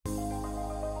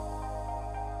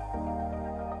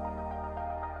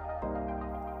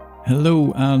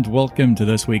Hello and welcome to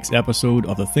this week's episode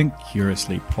of the Think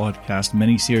Curiously podcast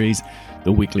mini-series,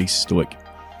 The Weekly Stoic.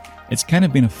 It's kind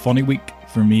of been a funny week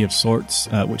for me of sorts,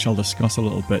 which I'll discuss a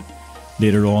little bit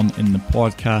later on in the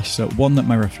podcast. One that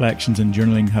my reflections and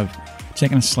journaling have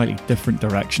taken a slightly different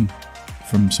direction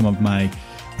from some of my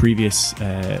previous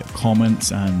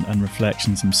comments and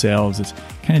reflections themselves. It's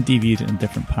kind of deviated in a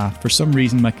different path. For some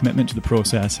reason, my commitment to the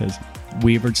process has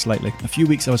wavered slightly. A few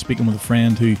weeks I was speaking with a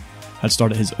friend who had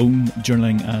started his own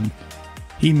journaling, and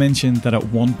he mentioned that at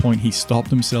one point he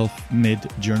stopped himself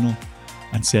mid-journal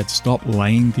and said, "Stop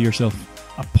lying to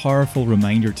yourself." A powerful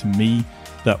reminder to me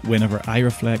that whenever I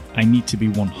reflect, I need to be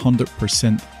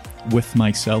 100% with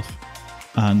myself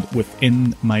and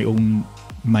within my own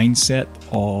mindset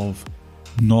of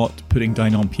not putting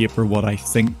down on paper what I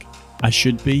think I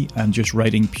should be and just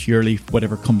writing purely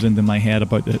whatever comes into my head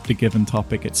about the given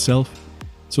topic itself.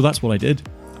 So that's what I did.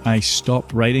 I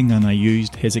stopped writing and I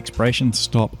used his expression,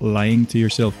 "stop lying to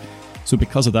yourself." So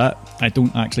because of that, I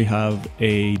don't actually have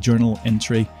a journal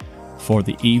entry for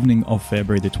the evening of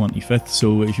February the 25th.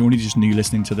 So if you're only just new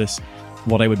listening to this,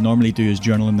 what I would normally do is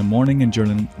journal in the morning and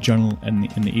journal in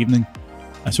the evening.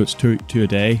 So it's two a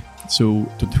day. So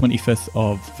the 25th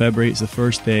of February is the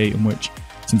first day in which,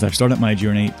 since I've started my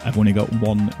journey, I've only got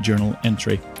one journal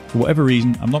entry. For whatever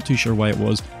reason, I'm not too sure why it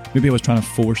was. Maybe I was trying to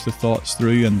force the thoughts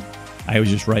through and I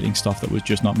was just writing stuff that was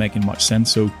just not making much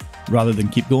sense. So rather than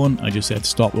keep going, I just said,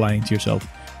 "Stop lying to yourself."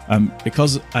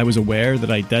 Because I was aware that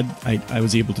I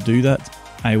was able to do that.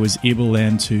 I was able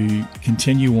then to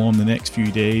continue on the next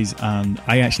few days, and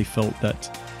I actually felt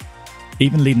that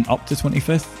even leading up to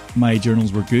 25th, my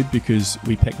journals were good because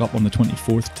we picked up on the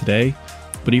 24th today.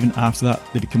 But even after that,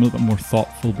 they became a little bit more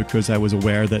thoughtful because I was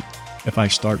aware that if I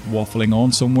start waffling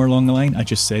on somewhere along the line, I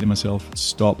just say to myself,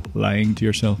 "Stop lying to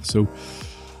yourself." So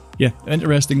yeah,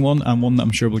 interesting one, and one that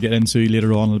I'm sure we'll get into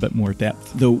later on in a bit more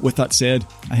depth. Though with that said,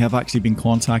 I have actually been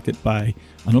contacted by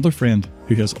another friend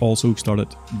who has also started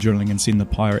journaling and seen the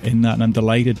power in that, and I'm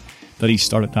delighted that he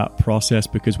started that process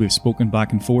because we've spoken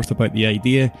back and forth about the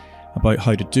idea, about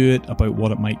how to do it, about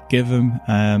what it might give him.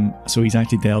 So he's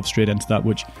actually delved straight into that,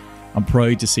 which I'm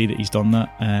proud to see that he's done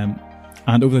that.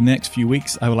 And over the next few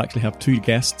weeks, I will actually have two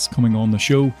guests coming on the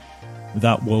show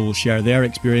that will share their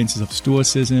experiences of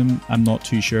Stoicism. I'm not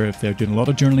too sure if they're doing a lot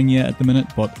of journaling yet at the minute,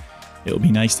 but it'll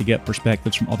be nice to get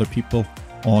perspectives from other people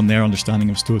on their understanding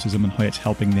of Stoicism and how it's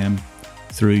helping them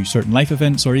through certain life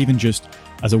events, or even just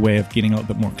as a way of gaining a little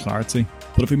bit more clarity.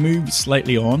 But if we move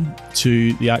slightly on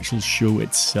to the actual show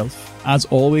itself, as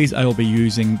always, I will be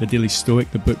using The Daily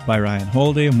Stoic, the book by Ryan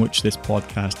Holiday, on which this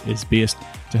podcast is based,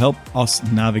 to help us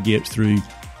navigate through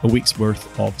a week's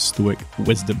worth of Stoic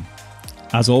wisdom.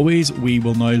 As always, we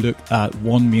will now look at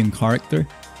one main character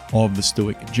of the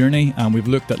Stoic journey, and we've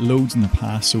looked at loads in the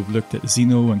past. So we've looked at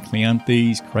Zeno and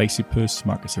Cleanthes, Chrysippus,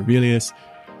 Marcus Aurelius.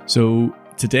 So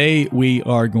today we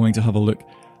are going to have a look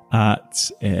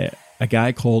at a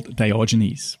guy called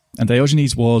Diogenes. And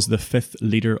Diogenes was the fifth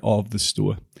leader of the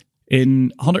Stoa.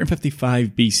 In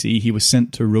 155 BC, he was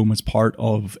sent to Rome as part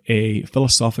of a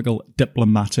philosophical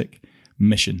diplomatic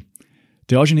mission.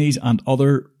 Diogenes and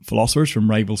other philosophers from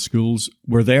rival schools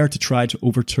were there to try to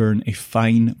overturn a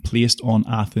fine placed on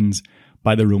Athens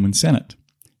by the Roman Senate.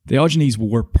 Diogenes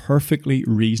wore perfectly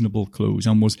reasonable clothes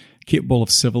and was capable of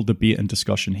civil debate and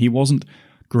discussion. He wasn't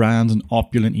grand and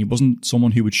opulent. He wasn't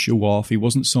someone who would show off. He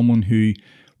wasn't someone who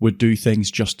would do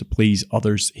things just to please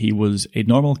others. He was a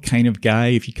normal kind of guy,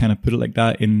 if you kind of put it like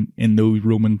that, in those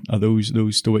Roman,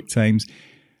 those Stoic times.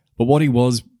 But what he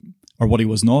was, or what he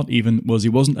was not even, was he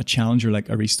wasn't a challenger like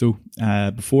Aristo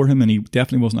before him, and he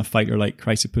definitely wasn't a fighter like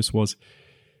Chrysippus was.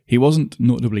 He wasn't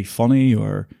notably funny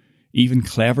or even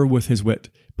clever with his wit,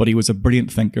 but he was a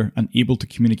brilliant thinker and able to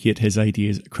communicate his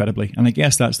ideas credibly. And I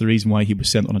guess that's the reason why he was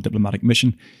sent on a diplomatic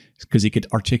mission, because he could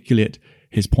articulate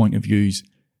his point of views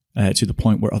to the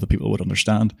point where other people would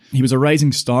understand. He was a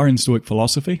rising star in Stoic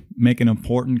philosophy, making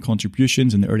important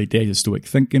contributions in the early days of Stoic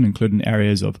thinking, including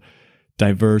areas of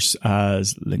diverse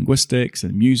as linguistics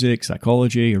and music,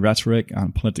 psychology, rhetoric,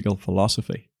 and political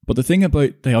philosophy. But the thing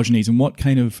about Diogenes and what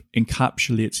kind of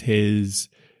encapsulates his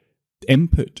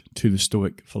input to the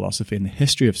Stoic philosophy and the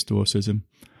history of Stoicism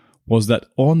was that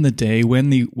on the day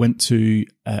when they went to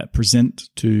present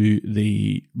to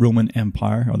the Roman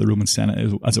Empire, or the Roman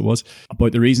Senate as it was,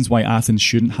 about the reasons why Athens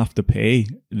shouldn't have to pay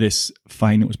this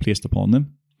fine that was placed upon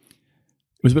them,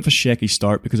 it was a bit of a shaky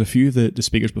start because a few of the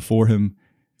speakers before him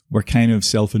were kind of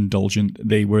self-indulgent.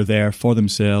 They were there for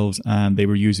themselves and they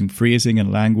were using phrasing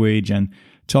and language and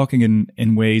talking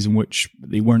in ways in which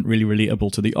they weren't really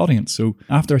relatable to the audience. So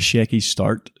after a shaky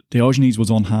start, Diogenes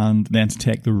was on hand then to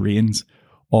take the reins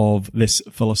of this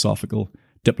philosophical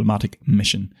diplomatic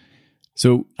mission.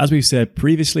 So, as we've said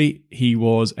previously, he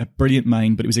was a brilliant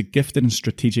mind, but he was a gifted and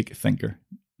strategic thinker.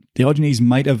 Diogenes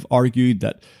might have argued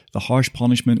that the harsh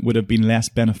punishment would have been less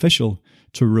beneficial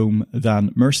to Rome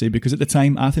than mercy, because at the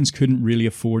time Athens couldn't really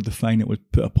afford the fine it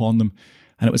would put upon them,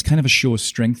 and it was kind of a show of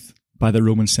strength by the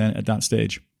Roman Senate at that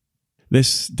stage.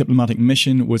 This diplomatic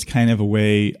mission was kind of a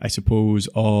way, I suppose,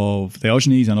 of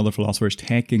Diogenes and other philosophers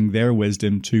taking their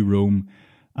wisdom to Rome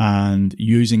and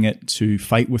using it to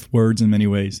fight with words in many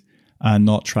ways, and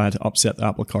not try to upset the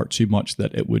apple cart too much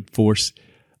that it would force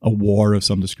a war of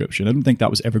some description. I don't think that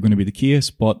was ever going to be the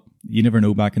case, but you never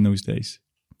know back in those days.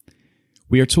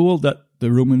 We are told that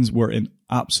the Romans were in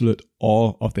absolute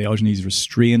awe of Diogenes'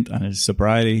 restraint and his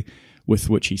sobriety with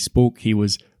which he spoke. He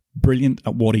was brilliant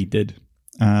at what he did,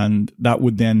 and that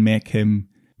would then make him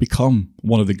become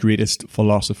one of the greatest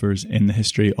philosophers in the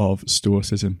history of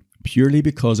Stoicism, purely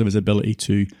because of his ability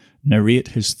to narrate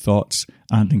his thoughts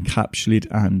and encapsulate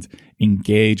and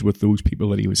engage with those people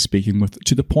that he was speaking with,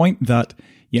 to the point that,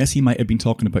 yes, he might have been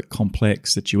talking about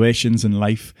complex situations in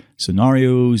life,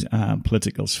 scenarios,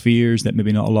 political spheres that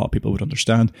maybe not a lot of people would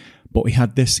understand, but he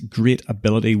had this great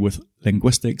ability with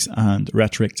linguistics and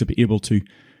rhetoric to be able to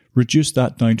reduce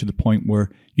that down to the point where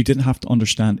you didn't have to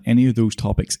understand any of those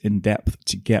topics in depth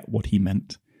to get what he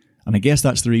meant. And I guess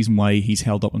that's the reason why he's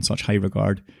held up in such high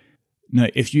regard. Now,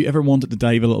 if you ever wanted to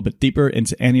dive a little bit deeper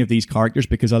into any of these characters,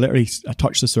 because I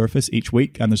touch the surface each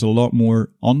week and there's a lot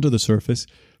more under the surface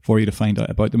for you to find out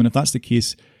about them. And if that's the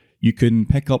case, you can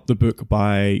pick up the book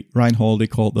by Ryan Holiday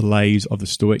called The Lives of the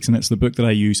Stoics. And it's the book that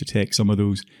I use to take some of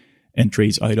those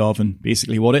entries out of. And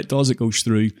basically what it does, it goes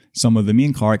through some of the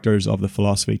main characters of the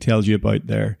philosophy, tells you about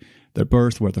their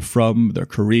birth, where they're from, their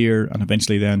career, and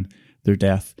eventually then their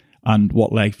death, and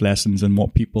what life lessons and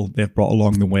what people they've brought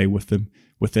along the way with them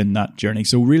within that journey.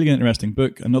 So really interesting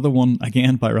book. Another one,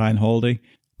 again, by Ryan Holiday.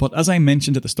 But as I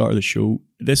mentioned at the start of the show,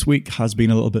 this week has been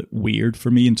a little bit weird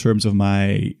for me in terms of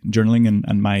my journaling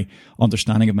and my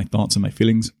understanding of my thoughts and my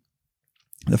feelings.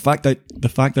 The fact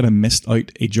that I missed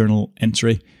out a journal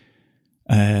entry,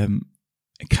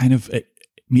 it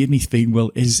made me feel,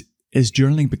 well, is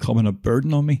journaling becoming a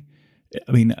burden on me?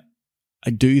 I mean,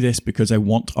 I do this because I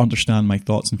want to understand my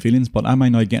thoughts and feelings, but am I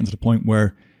now getting to the point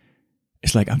where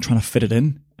it's like I'm trying to fit it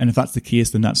in? And if that's the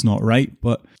case, then that's not right.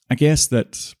 But I guess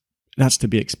that's to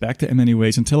be expected in many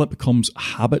ways. Until it becomes a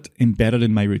habit embedded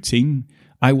in my routine,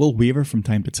 I will waver from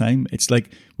time to time. It's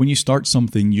like when you start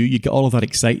something new, you get all of that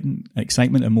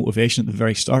excitement and motivation at the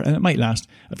very start, and it might last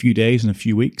a few days and a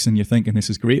few weeks, and you're thinking this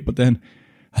is great. But then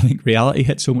I think reality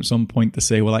hits home at some point to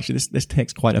say, well, actually, this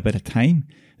takes quite a bit of time.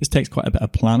 This takes quite a bit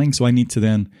of planning. So I need to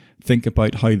then think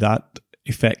about how that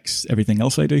affects everything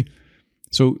else I do.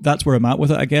 So that's where I'm at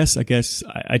with it, I guess.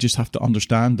 I just have to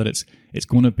understand that it's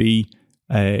going to be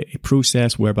a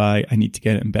process whereby I need to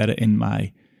get it embedded in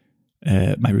my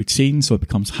routine, so it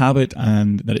becomes habit,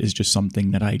 and that it is just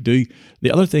something that I do.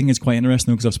 The other thing is quite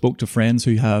interesting, because I've spoke to friends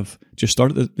who have just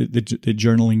started the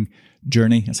journaling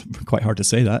journey. It's quite hard to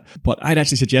say that, but I'd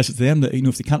actually suggested to them that,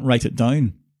 if they can't write it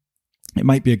down, it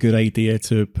might be a good idea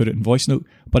to put it in voice note.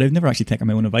 But I've never actually taken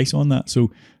my own advice on that, so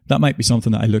that might be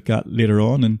something that I look at later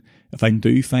on. And if I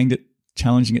do find it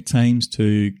challenging at times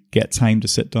to get time to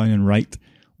sit down and write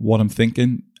what I'm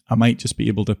thinking, I might just be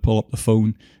able to pull up the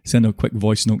phone, send a quick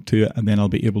voice note to it, and then I'll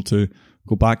be able to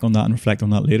go back on that and reflect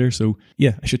on that later. So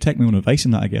yeah, I should take my own advice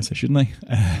in that, I guess, shouldn't I?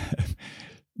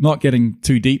 Not getting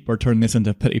too deep or turning this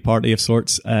into a pity party of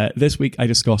sorts. This week I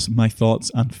discuss my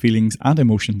thoughts and feelings and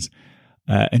emotions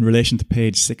in relation to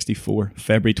page 64,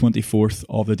 February 24th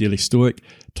of the Daily Stoic,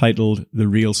 titled The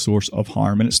Real Source of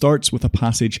Harm. And it starts with a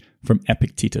passage from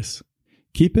Epictetus.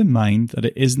 Keep in mind that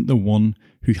it isn't the one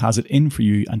who has it in for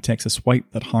you and takes a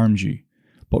swipe that harms you,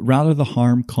 but rather the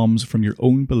harm comes from your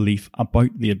own belief about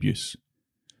the abuse.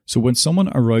 So when someone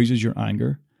arouses your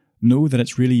anger, know that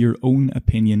it's really your own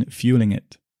opinion fueling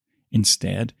it.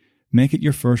 Instead, make it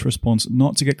your first response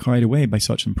not to get carried away by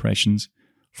such impressions,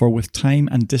 for with time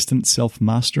and distant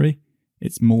self-mastery,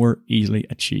 it's more easily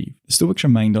achieved. The Stoics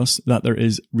remind us that there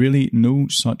is really no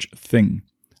such thing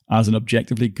as an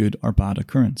objectively good or bad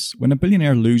occurrence. When a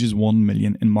billionaire loses 1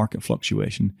 million in market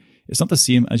fluctuation, it's not the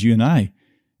same as you and I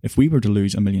if we were to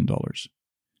lose $1 million.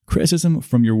 Criticism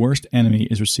from your worst enemy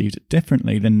is received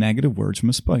differently than negative words from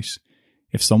a spouse.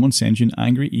 If someone sends you an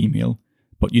angry email,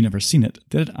 but you never seen it,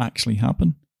 did it actually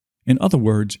happen? In other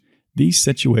words, these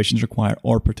situations require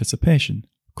our participation,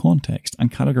 context, and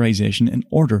categorization in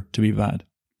order to be bad.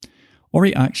 Our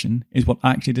reaction is what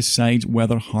actually decides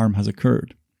whether harm has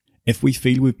occurred. If we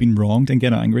feel we've been wronged and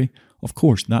get angry, of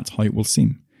course that's how it will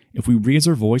seem. If we raise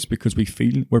our voice because we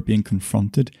feel we're being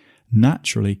confronted,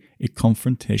 naturally a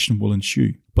confrontation will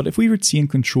ensue. But if we retain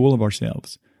control of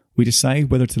ourselves, we decide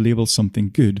whether to label something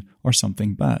good or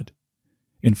something bad.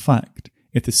 In fact,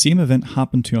 if the same event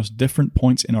happened to us different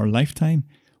points in our lifetime,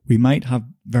 we might have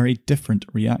very different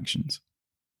reactions.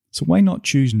 So why not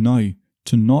choose now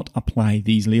to not apply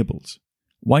these labels?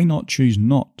 Why not choose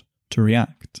not to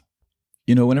react?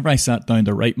 You know, whenever I sat down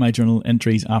to write my journal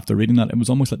entries after reading that, it was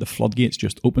almost like the floodgates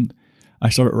just opened. I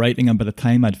started writing, and by the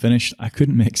time I'd finished, I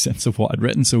couldn't make sense of what I'd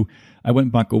written, so I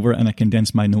went back over it and I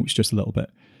condensed my notes just a little bit.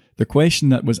 The question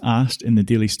that was asked in the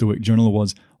Daily Stoic Journal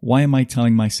was, why am I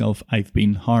telling myself I've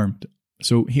been harmed?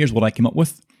 So here's what I came up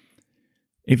with.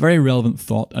 A very relevant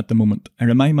thought at the moment. I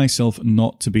remind myself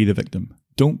not to be the victim.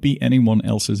 Don't be anyone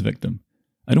else's victim.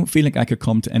 I don't feel like I could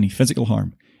come to any physical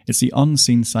harm. It's the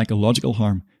unseen psychological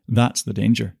harm. That's the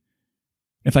danger.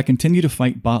 If I continue to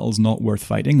fight battles not worth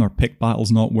fighting or pick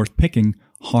battles not worth picking,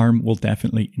 harm will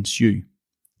definitely ensue.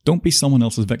 Don't be someone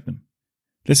else's victim.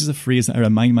 This is a phrase that I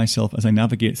remind myself as I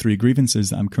navigate through grievances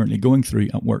that I'm currently going through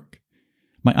at work.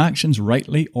 My actions,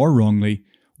 rightly or wrongly,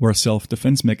 were a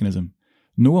self-defense mechanism.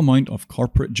 No amount of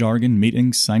corporate jargon,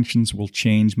 meetings, sanctions will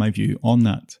change my view on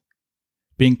that.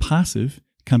 Being passive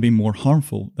can be more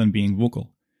harmful than being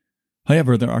vocal.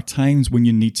 However, there are times when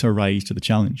you need to rise to the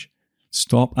challenge.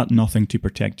 Stop at nothing to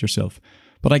protect yourself.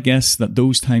 But I guess that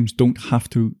those times don't have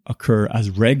to occur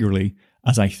as regularly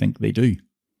as I think they do.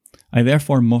 I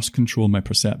therefore must control my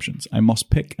perceptions. I must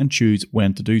pick and choose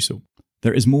when to do so.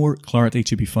 There is more clarity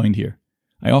to be found here.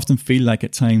 I often feel like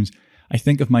at times I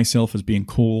think of myself as being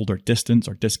cold or distant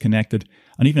or disconnected,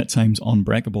 and even at times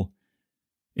unbreakable.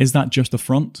 Is that just a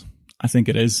front? I think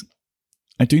it is.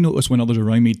 I do notice when others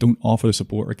around me don't offer the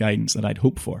support or guidance that I'd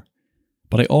hope for.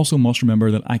 But I also must remember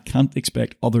that I can't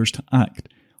expect others to act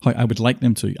how I would like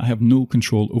them to. I have no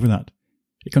control over that.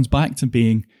 It comes back to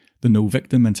being the no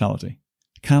victim mentality.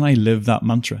 Can I live that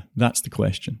mantra? That's the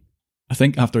question. I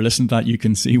think after listening to that, you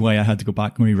can see why I had to go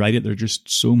back and rewrite it. There's just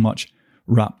so much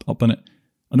wrapped up in it.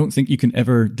 I don't think you can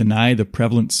ever deny the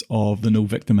prevalence of the no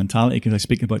victim mentality because I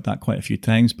speak about that quite a few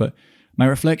times, but my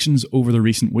reflections over the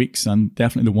recent weeks, and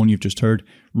definitely the one you've just heard,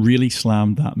 really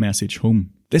slammed that message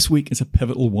home. This week is a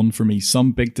pivotal one for me.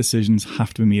 Some big decisions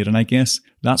have to be made, and I guess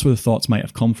that's where the thoughts might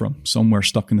have come from. Some were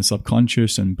stuck in the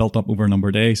subconscious and built up over a number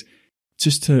of days.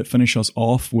 Just to finish us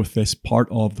off with this part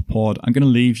of the pod, I'm going to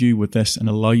leave you with this and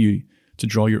allow you to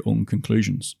draw your own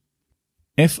conclusions.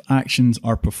 If actions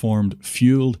are performed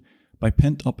fueled by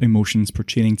pent-up emotions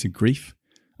pertaining to grief,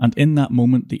 and in that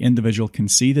moment the individual can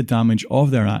see the damage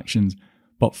of their actions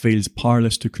but feels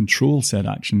powerless to control said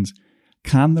actions,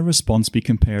 can the response be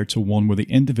compared to one where the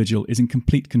individual is in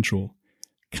complete control,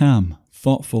 calm,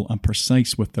 thoughtful and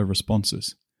precise with their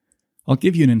responses? I'll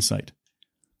give you an insight.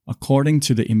 According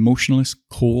to the emotionless,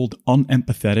 cold,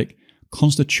 unempathetic,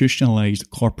 constitutionalized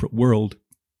corporate world,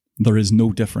 there is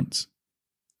no difference.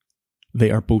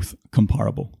 They are both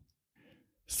comparable.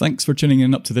 Thanks for tuning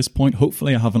in up to this point.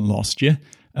 Hopefully I haven't lost you.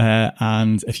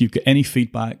 And if you've got any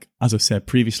feedback, as I've said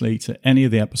previously, to any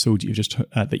of the episodes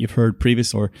that you've heard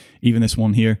previous or even this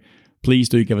one here, please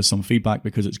do give us some feedback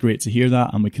because it's great to hear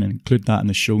that and we can include that in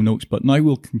the show notes. But now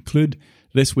we'll conclude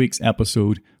this week's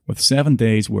episode with 7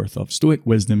 days worth of Stoic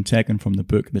wisdom taken from the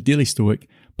book The Daily Stoic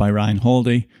by Ryan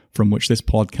Holiday, from which this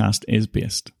podcast is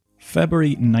based.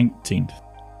 February 19th,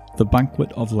 the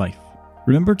banquet of life.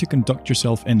 Remember to conduct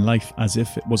yourself in life as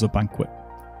if it was a banquet.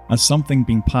 As something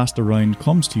being passed around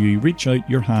comes to you, reach out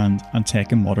your hand and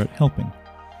take a moderate helping.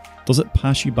 Does it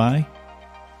pass you by?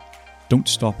 Don't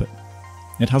stop it.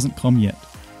 It hasn't come yet.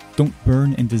 Don't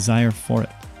burn in desire for it,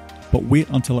 but wait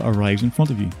until it arrives in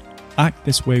front of you. Act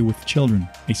this way with children,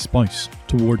 a spouse,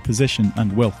 toward position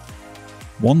and wealth.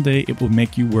 One day it will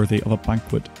make you worthy of a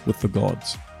banquet with the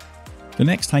gods. The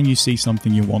next time you see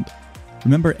something you want,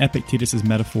 remember Epictetus'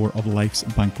 metaphor of life's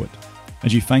banquet,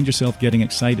 as you find yourself getting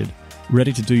excited,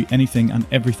 ready to do anything and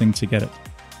everything to get it.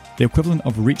 The equivalent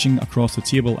of reaching across the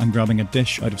table and grabbing a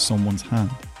dish out of someone's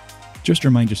hand. Just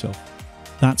remind yourself,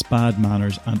 that's bad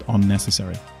manners and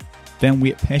unnecessary. Then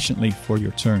wait patiently for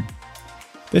your turn.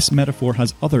 This metaphor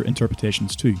has other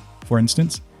interpretations too. For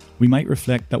instance, we might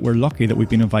reflect that we're lucky that we've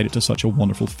been invited to such a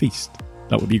wonderful feast.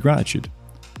 That would be gratitude.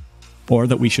 Or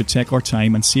that we should take our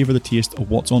time and savour the taste of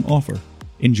what's on offer,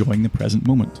 enjoying the present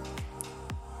moment.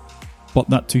 But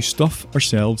that to stuff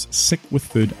ourselves sick with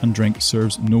food and drink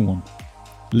serves no one,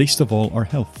 least of all our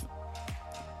health.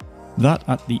 That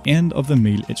at the end of the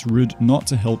meal it's rude not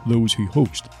to help those who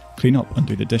host clean up and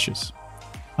do the dishes.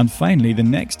 And finally, the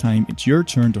next time it's your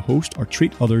turn to host or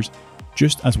treat others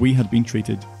just as we had been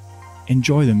treated,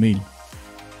 enjoy the meal.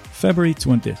 February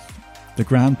 20th. the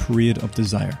grand parade of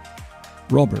desire.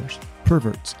 Robbers,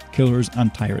 perverts, killers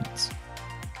and tyrants.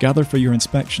 Gather for your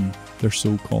inspection their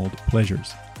so-called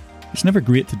pleasures. It's never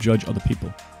great to judge other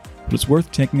people, but it's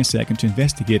worth taking a second to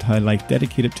investigate how life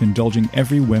dedicated to indulging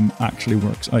every whim actually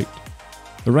works out.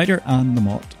 The writer Anne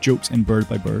Lamott jokes in Bird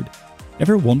by Bird,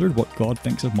 ever wondered what God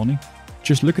thinks of money?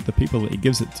 Just look at the people that he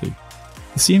gives it to.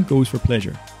 The same goes for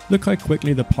pleasure. Look how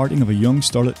quickly the parting of a young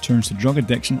starlet turns to drug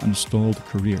addiction and a stalled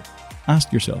career.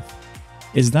 Ask yourself,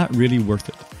 is that really worth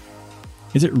it?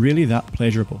 Is it really that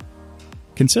pleasurable?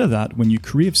 Consider that when you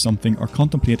crave something or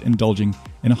contemplate indulging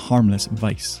in a harmless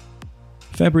vice.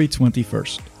 February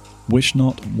 21st. Wish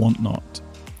not, want not.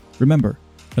 Remember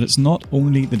that it's not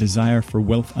only the desire for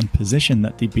wealth and position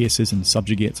that debases and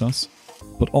subjugates us,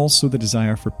 but also the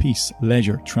desire for peace,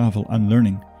 leisure, travel and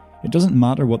learning. It doesn't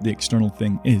matter what the external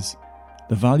thing is.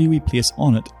 The value we place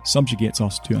on it subjugates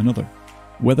us to another.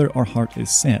 Whether our heart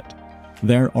is set,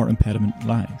 there our impediment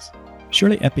lies.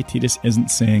 Surely Epictetus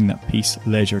isn't saying that peace,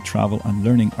 leisure, travel and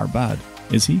learning are bad,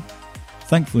 is he?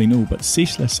 Thankfully no, but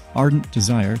ceaseless, ardent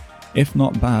desire, if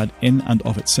not bad in and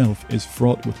of itself, is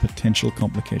fraught with potential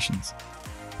complications.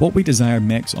 What we desire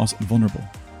makes us vulnerable.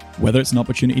 Whether it's an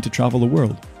opportunity to travel the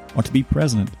world, or to be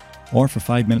president, or for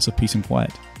 5 minutes of peace and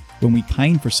quiet. When we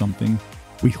pine for something,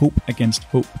 we hope against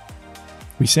hope.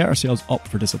 We set ourselves up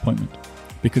for disappointment,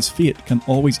 because fate can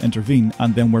always intervene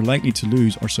and then we're likely to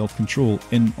lose our self-control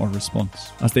in our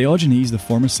response. As Diogenes, the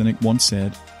former cynic, once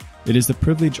said, "It is the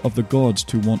privilege of the gods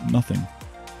to want nothing,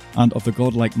 and of the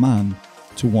godlike man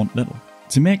to want little."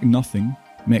 To make nothing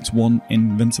makes one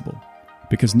invincible,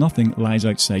 because nothing lies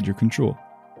outside your control.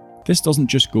 This doesn't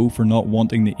just go for not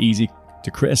wanting the easy to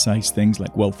criticise things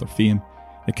like wealth or fame,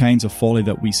 the kinds of folly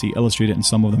that we see illustrated in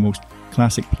some of the most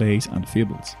classic plays and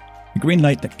fables. The green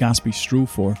light that Gatsby strove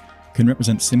for can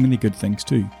represent seemingly good things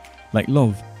too, like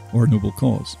love or a noble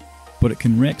cause, but it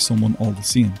can wreck someone all the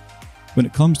same. When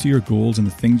it comes to your goals and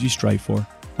the things you strive for,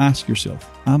 ask yourself,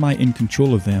 am I in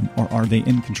control of them or are they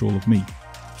in control of me?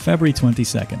 February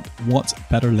 22nd, what's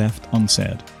better left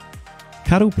unsaid?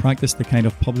 Cato practiced the kind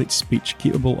of public speech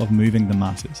capable of moving the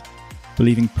masses,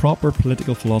 believing proper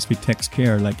political philosophy takes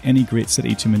care, like any great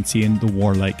city, to maintain the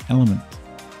warlike element.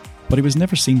 But he was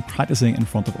never seen practicing in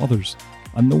front of others,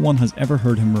 and no one has ever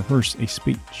heard him rehearse a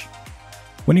speech.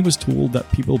 When he was told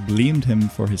that people blamed him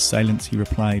for his silence, he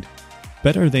replied,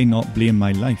 "Better they not blame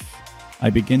my life. I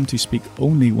begin to speak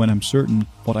only when I'm certain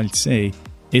what I'll say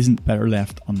isn't better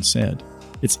left unsaid."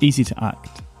 It's easy to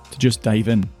act, to just dive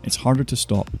in. It's harder to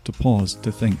stop, to pause,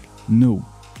 to think, no,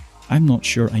 I'm not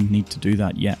sure I need to do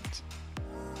that yet.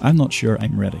 I'm not sure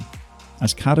I'm ready.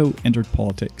 As Cato entered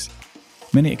politics,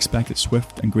 many expected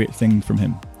swift and great things from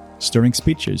him. Stirring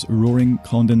speeches, roaring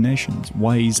condemnations,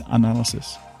 wise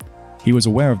analysis. He was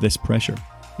aware of this pressure,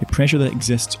 a pressure that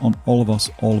exists on all of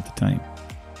us all of the time.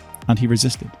 And he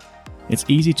resisted. It's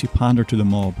easy to pander to the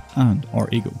mob and our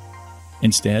ego.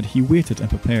 Instead, he waited and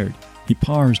prepared. He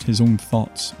parsed his own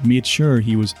thoughts, made sure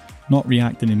he was not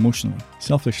reacting emotionally,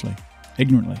 selfishly,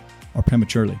 ignorantly, or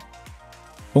prematurely.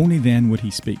 Only then would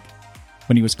he speak,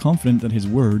 when he was confident that his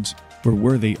words were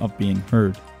worthy of being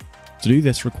heard. To do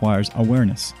this requires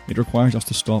awareness. It requires us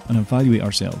to stop and evaluate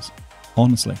ourselves,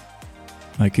 honestly.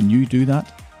 How can you do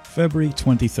that? February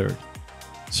 23rd.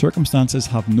 Circumstances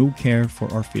have no care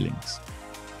for our feelings.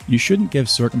 You shouldn't give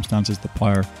circumstances the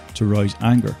power to rouse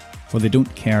anger, for they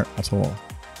don't care at all.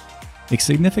 A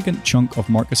significant chunk of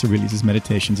Marcus Aurelius'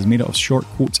 meditations is made up of short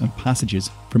quotes and passages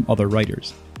from other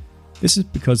writers. This is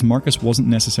because Marcus wasn't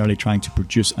necessarily trying to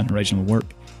produce an original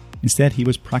work. Instead, he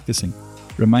was practicing,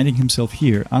 reminding himself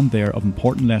here and there of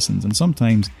important lessons, and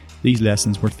sometimes these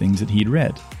lessons were things that he'd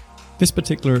read. This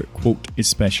particular quote is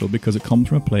special because it comes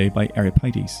from a play by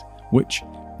Euripides, which,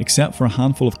 except for a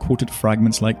handful of quoted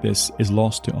fragments like this, is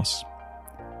lost to us.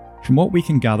 From what we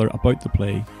can gather about the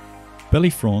play,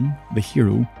 Bellerophon, the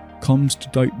hero, comes to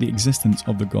doubt the existence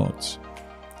of the gods.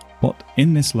 But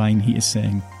in this line he is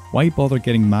saying, why bother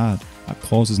getting mad at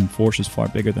causes and forces far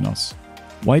bigger than us?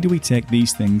 Why do we take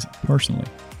these things personally?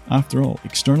 After all,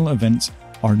 external events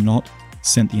are not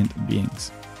sentient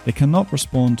beings. They cannot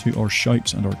respond to our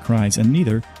shouts and our cries, and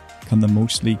neither can the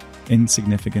mostly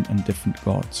insignificant and different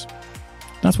gods.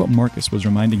 That's what Marcus was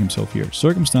reminding himself here.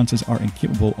 Circumstances are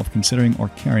incapable of considering or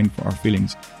caring for our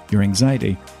feelings, your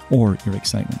anxiety, or your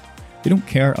excitement. They don't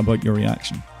care about your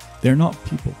reaction. They're not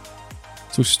people.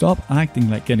 So stop acting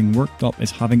like getting worked up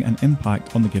is having an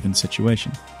impact on the given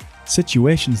situation.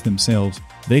 Situations themselves,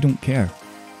 they don't care.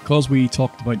 Because we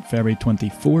talked about February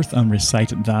 24th and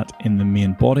recited that in the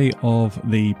main body of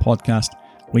the podcast,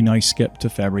 we now skip to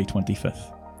February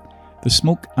 25th. The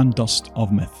smoke and dust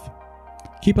of myth.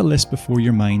 Keep a list before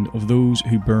your mind of those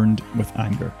who burned with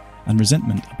anger and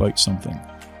resentment about something,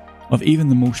 of even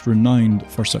the most renowned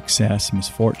for success,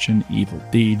 misfortune, evil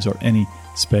deeds, or any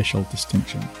special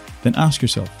distinction. Then ask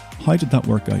yourself, how did that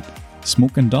work out?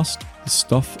 Smoke and dust, the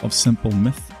stuff of simple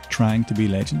myth trying to be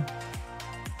legend?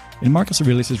 In Marcus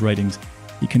Aurelius' writings,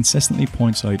 he consistently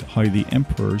points out how the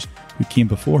emperors who came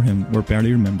before him were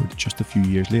barely remembered just a few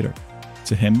years later.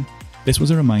 To him, this was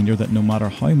a reminder that no matter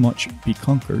how much he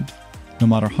conquered, no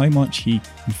matter how much he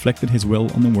inflicted his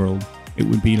will on the world, it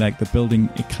would be like the building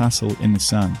a castle in the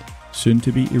sand, soon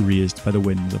to be erased by the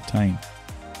winds of time.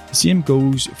 The same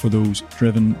goes for those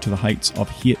driven to the heights of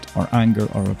hate or anger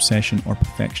or obsession or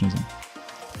perfectionism.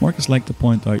 Marcus liked to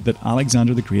point out that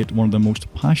Alexander the Great, one of the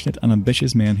most passionate and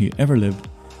ambitious men who ever lived,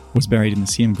 was buried in the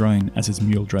same ground as his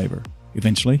mule driver.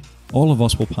 Eventually, all of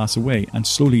us will pass away and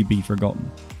slowly be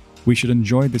forgotten. We should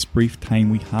enjoy this brief time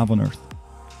we have on earth,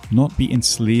 not be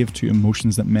enslaved to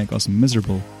emotions that make us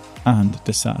miserable and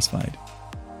dissatisfied.